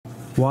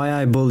why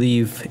I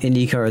believe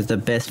IndyCar is the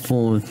best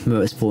form of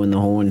motorsport in the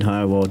whole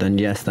entire world, and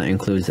yes, that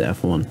includes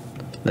F1.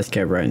 Let's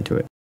get right into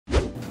it.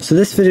 So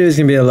this video is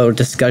gonna be a little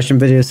discussion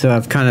video. So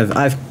I've kind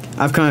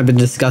of been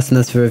discussing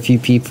this with a few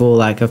people.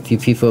 Like, a few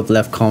people have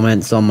left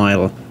comments on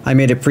I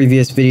made a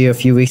previous video a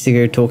few weeks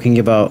ago talking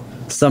about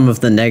some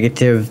of the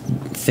negative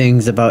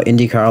things about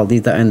IndyCar. I'll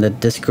leave that in the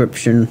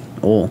description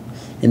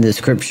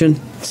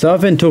So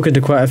I've been talking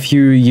to quite a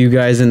few of you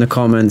guys in the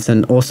comments,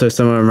 and also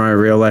some of my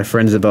real life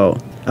friends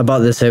about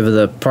this over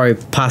the probably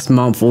past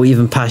month or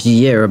even past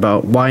year,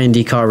 about why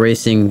IndyCar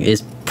racing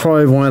is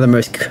probably one of the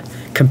most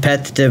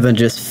competitive and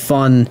just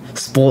fun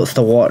sports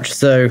to watch.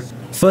 So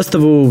first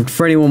of all,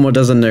 for anyone who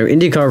doesn't know,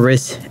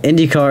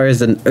 IndyCar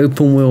is an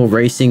open wheel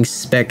racing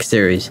spec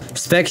series.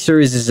 Spec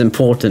series is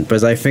important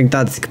because I think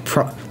that's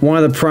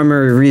one of the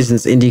primary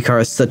reasons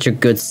IndyCar is such a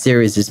good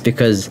series, is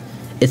because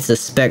it's a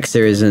spec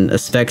series, and a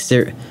spec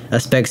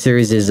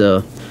series is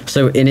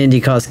so in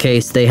IndyCar's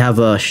case, they have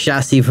a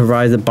chassis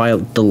provided by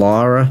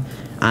Dallara,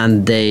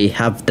 and they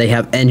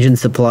have engine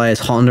suppliers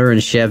Honda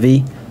and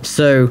Chevy.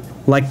 So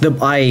like the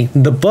budget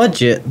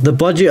of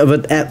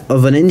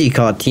an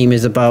IndyCar team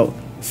is about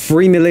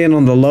 $3 million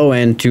on the low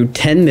end to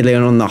 $10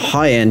 million on the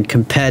high end,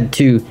 compared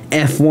to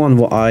F1,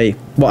 what I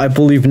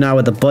believe now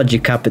with the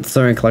budget cap, it's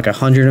something like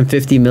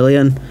 $150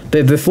 million.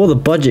 But before the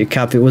budget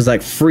cap, it was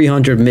like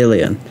 $300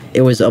 million.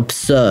 It was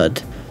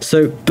absurd.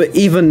 So, but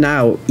even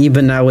now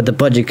with the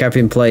budget cap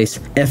in place,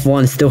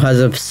 F1 still has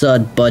an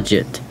absurd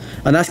budget.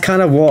 And that's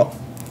kind of what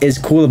is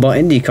cool about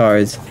IndyCar,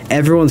 is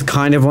everyone's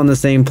kind of on the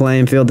same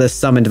playing field. There's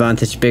some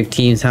advantage big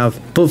teams have,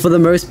 but for the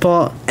most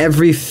part,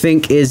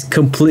 everything is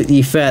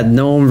completely fair.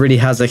 No one really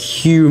has a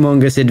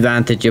humongous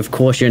advantage. Of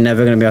course, you're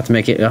never going to be able to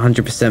make it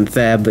 100%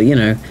 fair, but you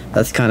know,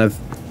 that's kind of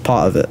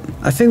part of it.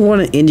 I think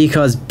one of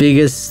IndyCar's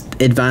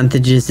biggest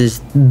advantages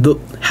is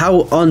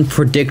how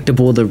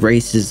unpredictable the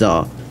races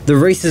are. The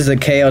races are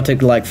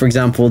chaotic. Like, for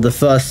example, the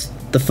first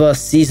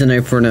season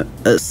opener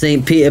at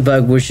St.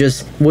 Petersburg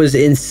was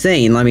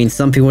insane. I mean,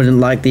 some people didn't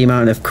like the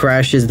amount of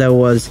crashes there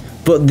was,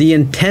 but the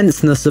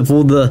intenseness of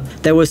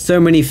there was so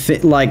many for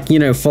the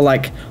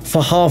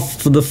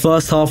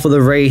first half of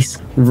the race,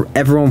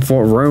 everyone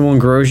thought Roman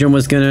Grosjean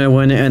was gonna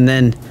win it, and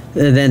then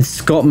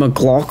Scott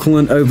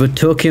McLaughlin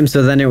overtook him.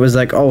 So then it was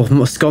like, oh,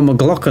 Scott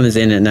McLaughlin is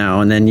in it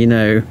now, and then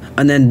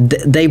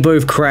they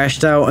both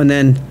crashed out, and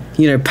then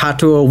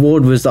Pato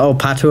O'Ward was, oh,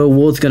 Pato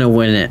O'Ward's gonna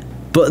win it.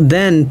 But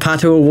then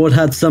Pato O'Ward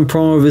had some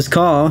problem with his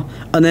car,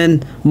 and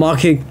then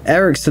Mark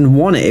Ericsson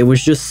won it. It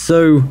was just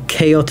so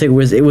chaotic.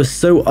 It was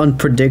so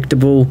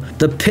unpredictable.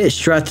 The pit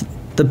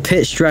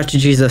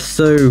strategies are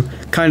so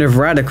kind of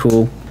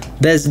radical.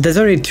 There's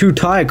only 2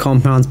 tire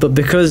compounds, but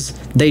because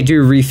they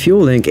do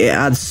refueling, it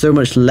adds so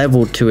much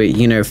level to it.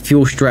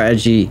 Fuel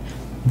strategy.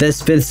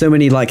 There's been so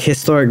many like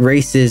historic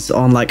races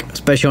on, like,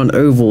 especially on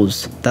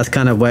ovals. That's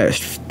kind of where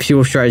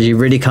fuel strategy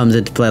really comes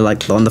into play,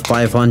 like on the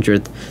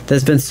 500.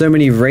 There's been so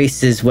many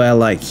races where,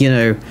 like,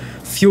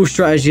 fuel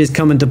strategy has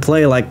come into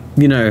play. Like,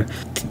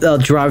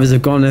 drivers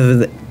have gone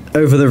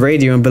over the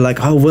radio and be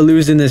like, oh, we're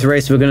losing this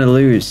race, we're gonna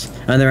lose,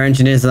 and their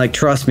engineers are like,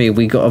 trust me,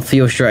 we got a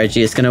fuel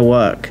strategy, it's gonna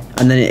work.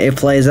 And then it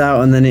plays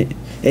out, and then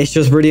it's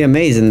just really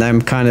amazing,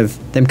 them kind of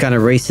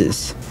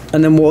races.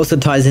 And then what also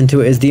ties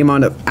into it is the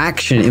amount of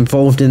action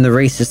involved in the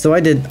races. So I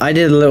did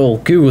a little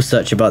Google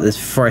search about this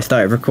before I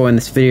started recording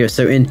this video.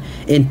 So in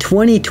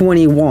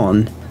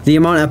 2021, the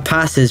amount of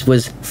passes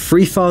was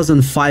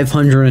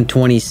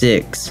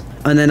 3,526.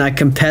 And then I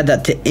compared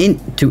that to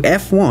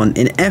F1.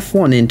 In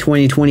F1 in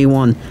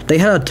 2021, they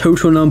had a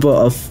total number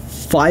of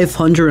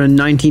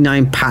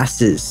 599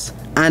 passes.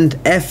 And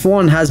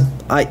F1 has,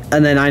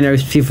 and then I know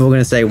people are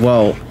going to say,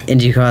 well,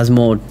 IndyCar has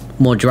more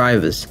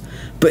drivers.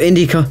 But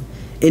IndyCar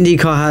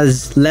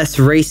has less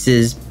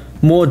races,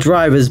 more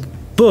drivers,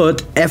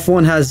 but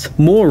F1 has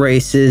more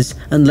races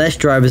and less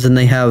drivers, and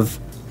they have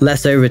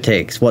less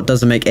overtakes. What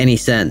doesn't make any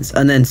sense.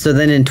 And then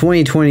in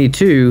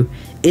 2022,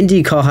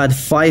 IndyCar had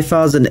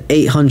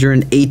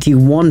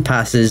 5,881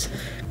 passes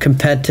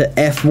compared to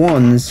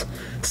F1's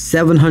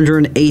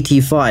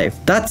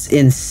 785. That's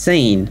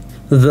insane.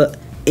 The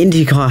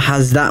IndyCar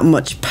has that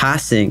much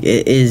passing.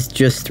 It is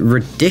just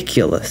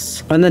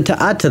ridiculous. And then to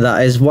add to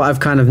that is what I've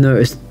kind of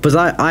noticed, because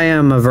I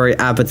am a very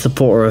avid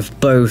supporter of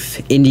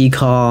both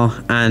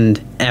IndyCar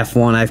and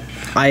F1.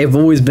 I've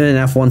always been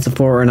an F1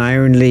 supporter, and I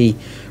only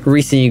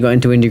recently got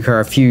into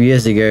IndyCar a few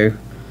years ago.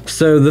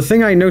 So the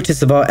thing I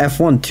noticed about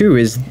F1 too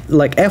is,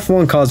 like,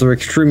 F1 cars are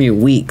extremely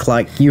weak.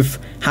 Like,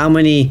 how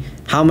many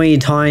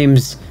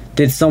times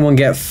did someone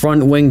get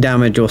front wing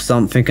damage or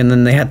something, and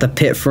then they had to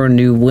pit for a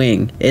new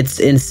wing? It's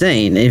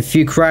insane. If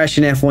you crash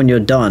in F1, you're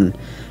done.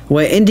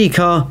 Where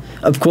IndyCar,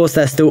 of course,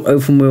 they're still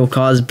open wheel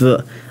cars,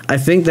 but I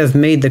think they've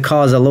made the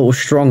cars a little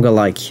stronger.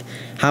 Like,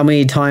 how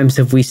many times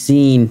have we've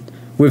seen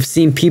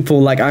people,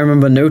 like, I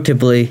remember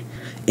notably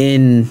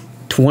in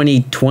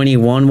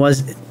 2021,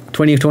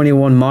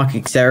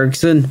 Mark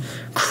Ericsson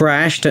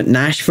crashed at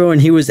Nashville,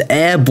 and he was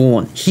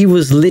airborne. He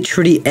was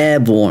literally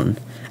airborne.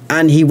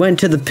 And he went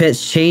to the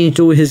pits, changed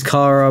all his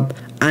car up,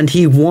 and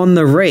he won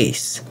the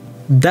race.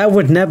 that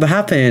would never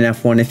happen in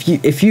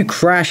F1. If you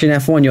crash in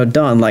F1, you're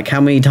done. Like,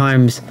 how many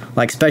times,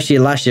 like, especially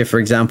last year, for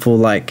example,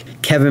 like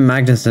Kevin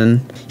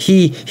Magnussen,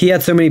 he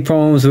had so many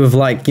problems with,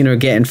 like, you know,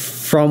 getting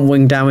front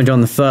wing damage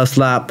on the first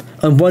lap,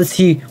 and once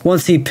he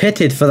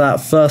pitted for that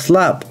first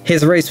lap,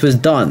 his race was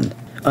done.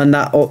 And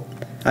that,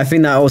 I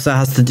think that also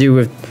has to do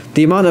with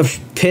the amount of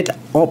pit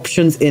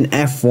options in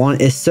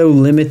F1 is so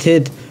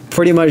limited.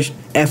 Pretty much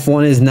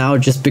F1 is now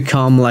just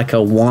become like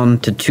a 1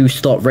 to 2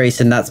 stop race,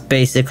 and that's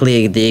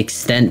basically the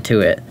extent to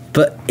it.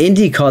 But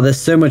IndyCar,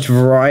 there's so much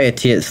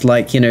variety. It's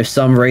like, you know,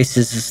 some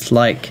races is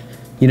like,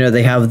 you know,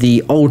 they have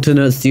the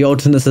alternates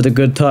are the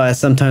good tire.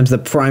 Sometimes the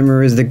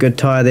primary is the good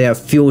tire. They have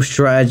fuel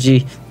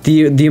strategy.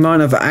 The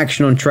amount of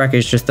action on track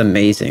is just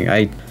amazing.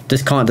 I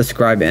just can't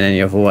describe it in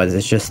any other words.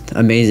 It's just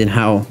amazing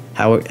how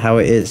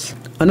it is.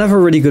 Another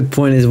really good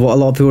point is what a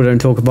lot of people don't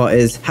talk about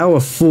is how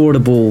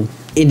affordable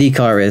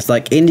IndyCar is.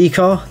 Like,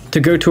 IndyCar, to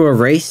go to a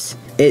race,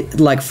 it,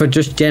 like, for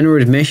just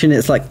general admission,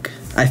 it's like,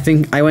 I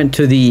think I went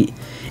to the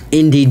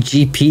Indy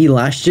GP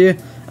last year,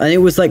 and it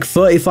was like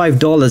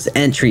 $35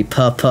 entry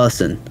per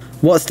person.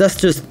 That's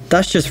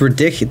just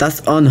ridiculous.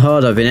 That's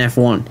unheard of in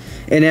F1.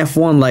 In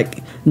F1,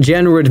 like,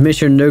 general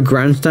admission, no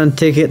grandstand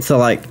tickets are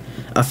like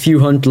a few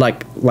hundred,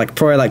 like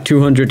probably like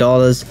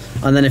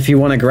 $200, and then if you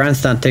want a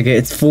grandstand ticket,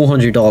 it's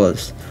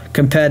 $400.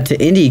 Compared to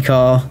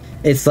IndyCar,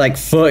 it's like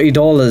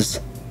 $30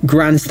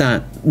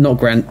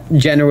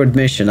 general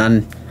admission,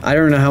 and I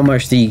don't know how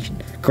much the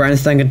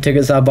grandstand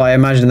tickets are, but I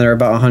imagine they're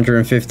about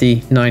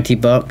 150, 90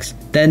 bucks.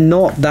 They're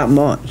not that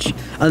much.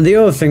 And the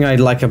other thing I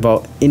like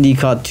about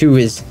IndyCar too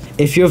is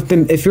if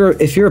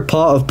you're a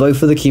part of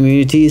both of the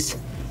communities,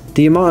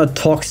 the amount of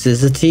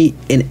toxicity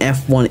in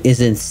F1 is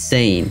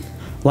insane.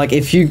 Like,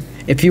 if you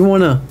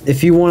wanna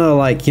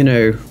like, you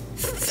know,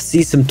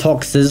 see some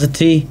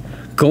toxicity,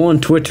 go on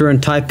Twitter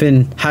and type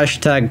in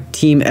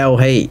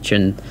 #TeamLH,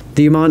 and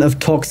the amount of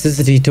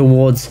toxicity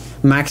towards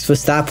Max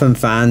Verstappen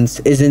fans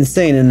is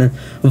insane, and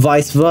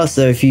vice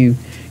versa. If you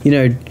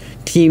know,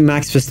 Team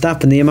Max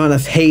Verstappen, the amount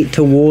of hate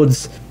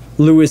towards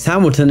Lewis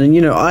Hamilton. And,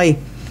 you know, I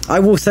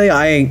will say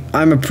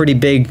I'm a pretty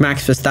big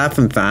Max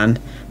Verstappen fan,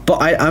 but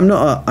I'm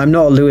not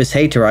a Lewis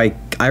hater.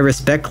 I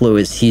respect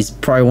Lewis. He's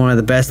probably one of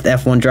the best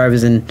F1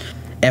 drivers in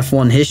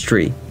F1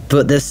 history.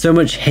 But there's so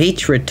much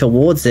hatred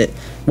towards it,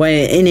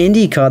 where in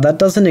IndyCar that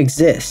doesn't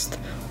exist.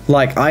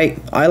 Like, I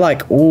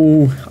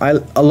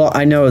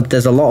know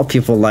there's a lot of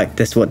people like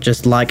this, what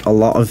just like a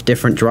lot of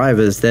different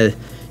drivers. That,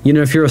 you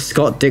know, if you're a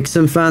Scott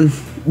Dixon fan,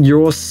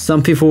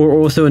 some people are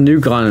also a New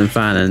Garland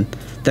fan, and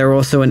they're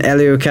also an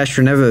Elio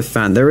Castroneves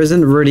fan. There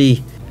isn't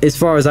really, as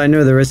far as I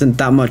know, there isn't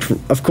that much.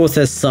 Of course,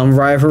 there's some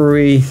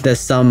rivalry. There's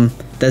some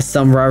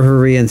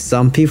rivalry in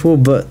some people,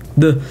 but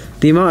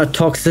the amount of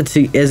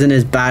toxicity isn't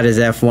as bad as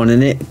F1,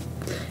 and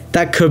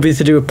that could be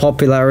to do with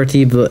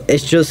popularity, but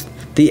it's just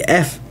the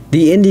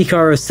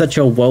IndyCar is such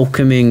a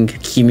welcoming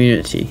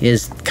community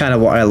is kind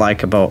of what I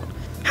like about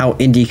how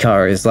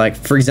IndyCar is. Like,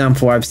 for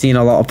example, I've seen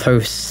a lot of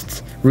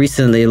posts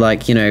recently,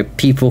 like, you know,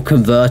 people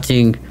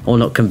converting, or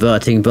not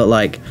converting, but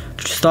like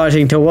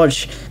starting to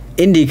watch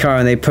IndyCar,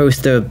 and they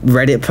post a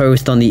Reddit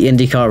post on the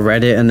IndyCar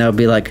Reddit, and they'll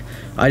be like,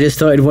 I just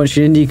started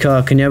watching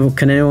IndyCar,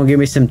 can anyone give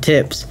me some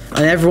tips?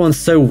 And everyone's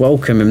so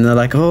welcoming, and they're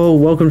like, oh,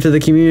 welcome to the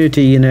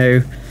community, you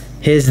know,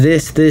 here's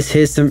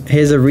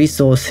here's a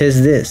resource,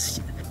 here's this.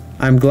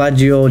 I'm glad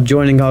you're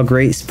joining our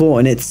great sport.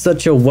 And it's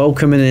such a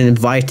welcoming and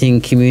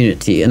inviting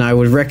community, and I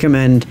would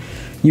recommend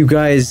you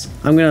guys,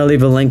 I'm going to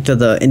leave a link to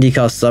the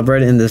IndyCar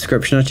subreddit in the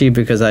description actually,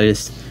 because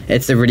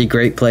it's a really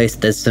great place.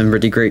 There's some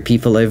really great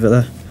people over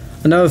there.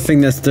 Another thing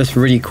that's just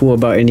really cool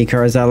about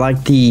IndyCar is I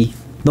like the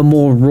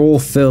more raw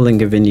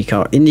feeling of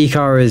IndyCar.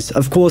 IndyCar is,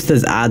 of course,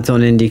 there's ads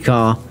on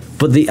IndyCar,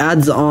 but the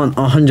ads aren't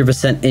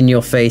 100% in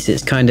your face.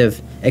 It kind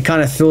of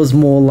feels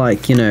more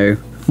like, you know,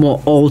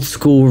 more old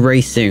school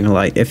racing.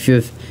 Like, if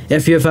you've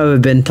ever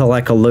been to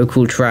like a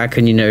local track,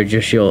 and, you know,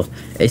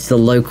 it's the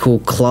local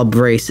club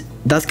race,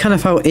 that's kind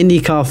of how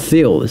IndyCar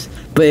feels,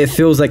 but it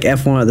feels like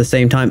F1 at the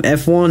same time.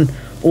 F1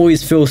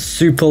 always feels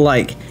super,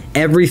 like,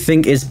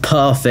 everything is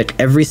perfect,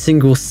 every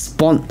single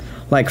spot.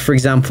 Like, for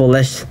example,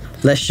 let's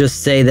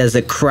just say there's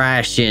a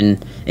crash in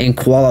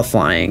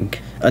qualifying,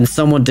 and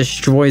someone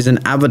destroys an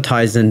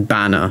advertising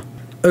banner.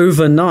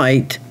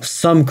 Overnight,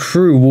 some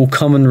crew will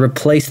come and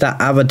replace that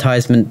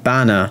advertisement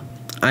banner,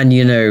 and,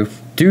 you know,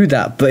 do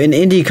that. But in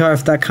IndyCar,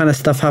 if that kind of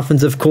stuff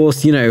happens, of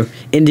course, you know,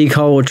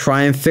 IndyCar will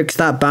try and fix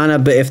that banner.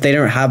 But if they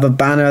don't have a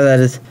banner,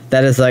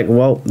 that is like,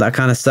 well, that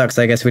kind of sucks.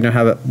 I guess we don't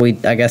have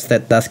it. I guess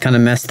that's kind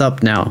of messed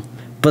up now.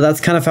 But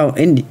that's kind of how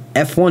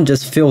F1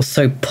 just feels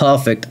so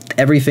perfect.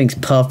 Everything's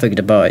perfect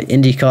about it.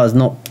 IndyCar is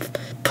not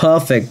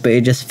perfect, but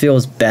it just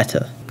feels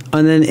better.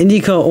 And then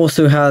IndyCar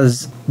also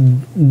has,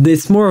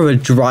 it's more of a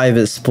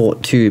driver's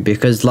sport too,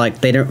 because, like,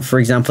 for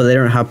example, they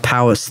don't have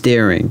power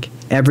steering.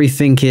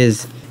 Everything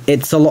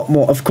it's a lot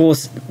more, of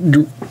course,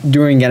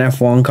 doing an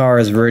F1 car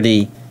is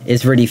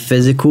really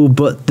physical,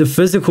 but the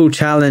physical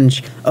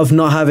challenge of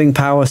not having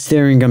power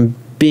steering and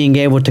being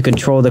able to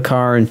control the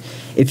car, and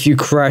if you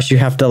crash you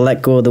have to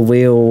let go of the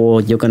wheel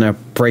or you're gonna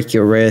break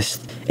your wrist.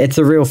 It's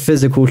a real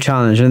physical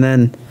challenge. And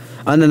then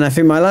I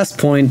think my last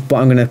point what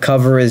I'm gonna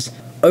cover is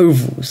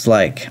ovals.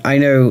 Like, I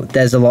know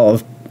there's a lot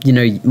of, you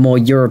know, more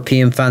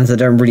European fans that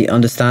don't really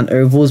understand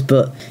ovals,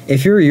 but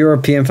if you're a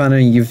European fan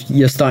and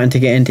you're starting to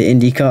get into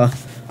IndyCar,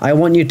 I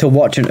want you to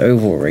watch an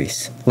oval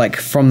race, like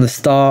from the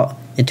start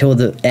until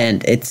the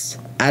end. It's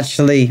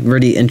actually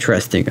really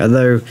interesting,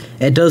 although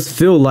it does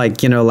feel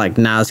like, you know, like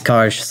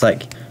NASCAR is just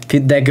like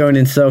they're going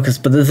in circles,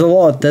 but there's a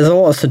lot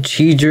of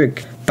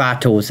strategic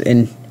battles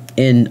in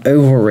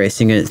oval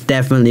racing, and it's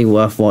definitely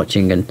worth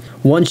watching. And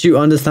once you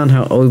understand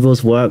how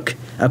ovals work,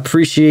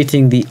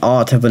 appreciating the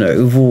art of an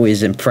oval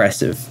is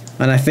impressive.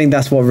 And I think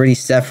that's what really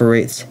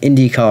separates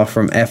IndyCar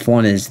from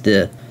F1 is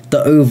the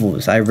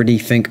ovals. I really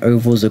think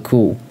ovals are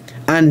cool.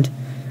 And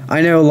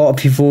I know a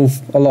lot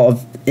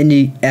of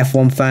Indy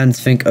F1 fans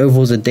think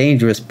ovals are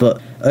dangerous,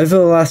 but over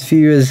the last few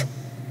years,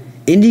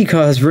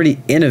 IndyCar has really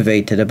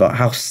innovated about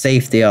how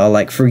safe they are.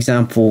 Like, for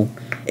example,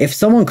 if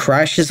someone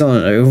crashes on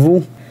an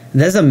oval,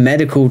 there's a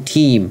medical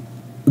team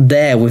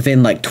there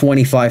within like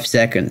 25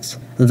 seconds.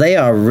 They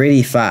are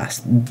really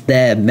fast.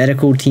 Their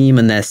medical team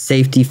and their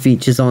safety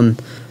features on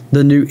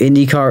the new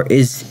IndyCar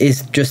is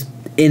just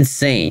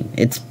insane.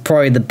 It's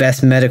probably the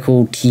best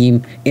medical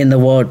team in the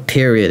world,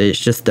 period. It's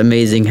just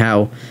amazing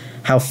how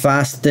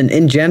fast, and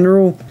in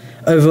general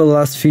over the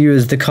last few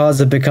years the cars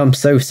have become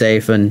so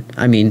safe. And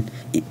I mean,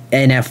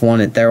 in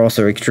F1 they're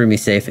also extremely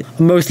safe.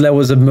 Most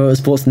levels of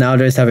motorsports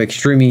nowadays have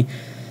extremely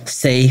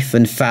safe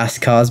and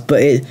fast cars,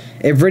 but it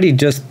really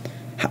just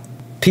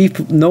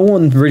no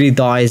one really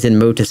dies in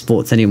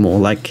motorsports anymore.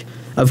 Like,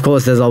 of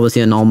course there's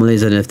obviously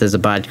anomalies, and if there's a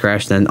bad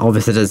crash then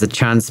obviously there's a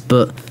chance,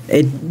 but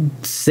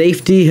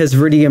safety has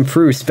really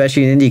improved,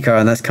 especially in IndyCar.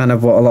 And that's kind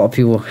of what a lot of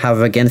people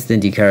have against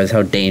IndyCar, is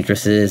how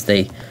dangerous it is.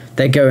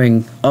 They're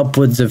going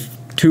upwards of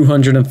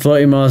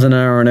 230 miles an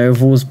hour on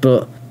ovals,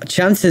 but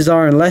chances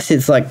are, unless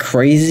it's like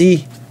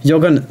crazy,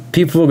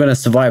 people are gonna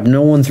survive.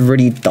 No one's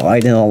really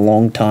died in a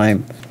long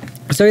time.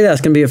 So yeah,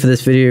 that's gonna be it for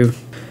this video.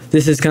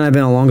 This has kind of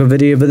been a longer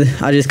video, but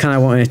I just kind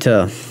of wanted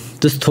to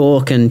just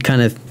talk and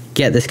kind of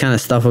get this kind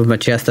of stuff off my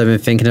chest. I've been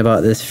thinking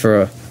about this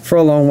for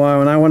a long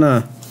while, and I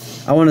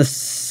wanna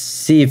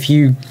see if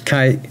you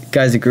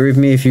guys agree with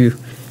me.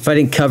 If I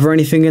didn't cover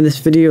anything in this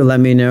video, let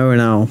me know,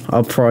 and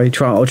I'll try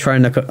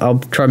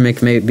and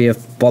make maybe a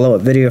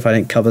follow-up video if I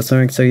didn't cover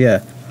something. So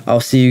yeah, I'll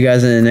see you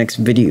guys in the next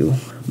video.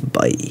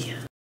 Bye.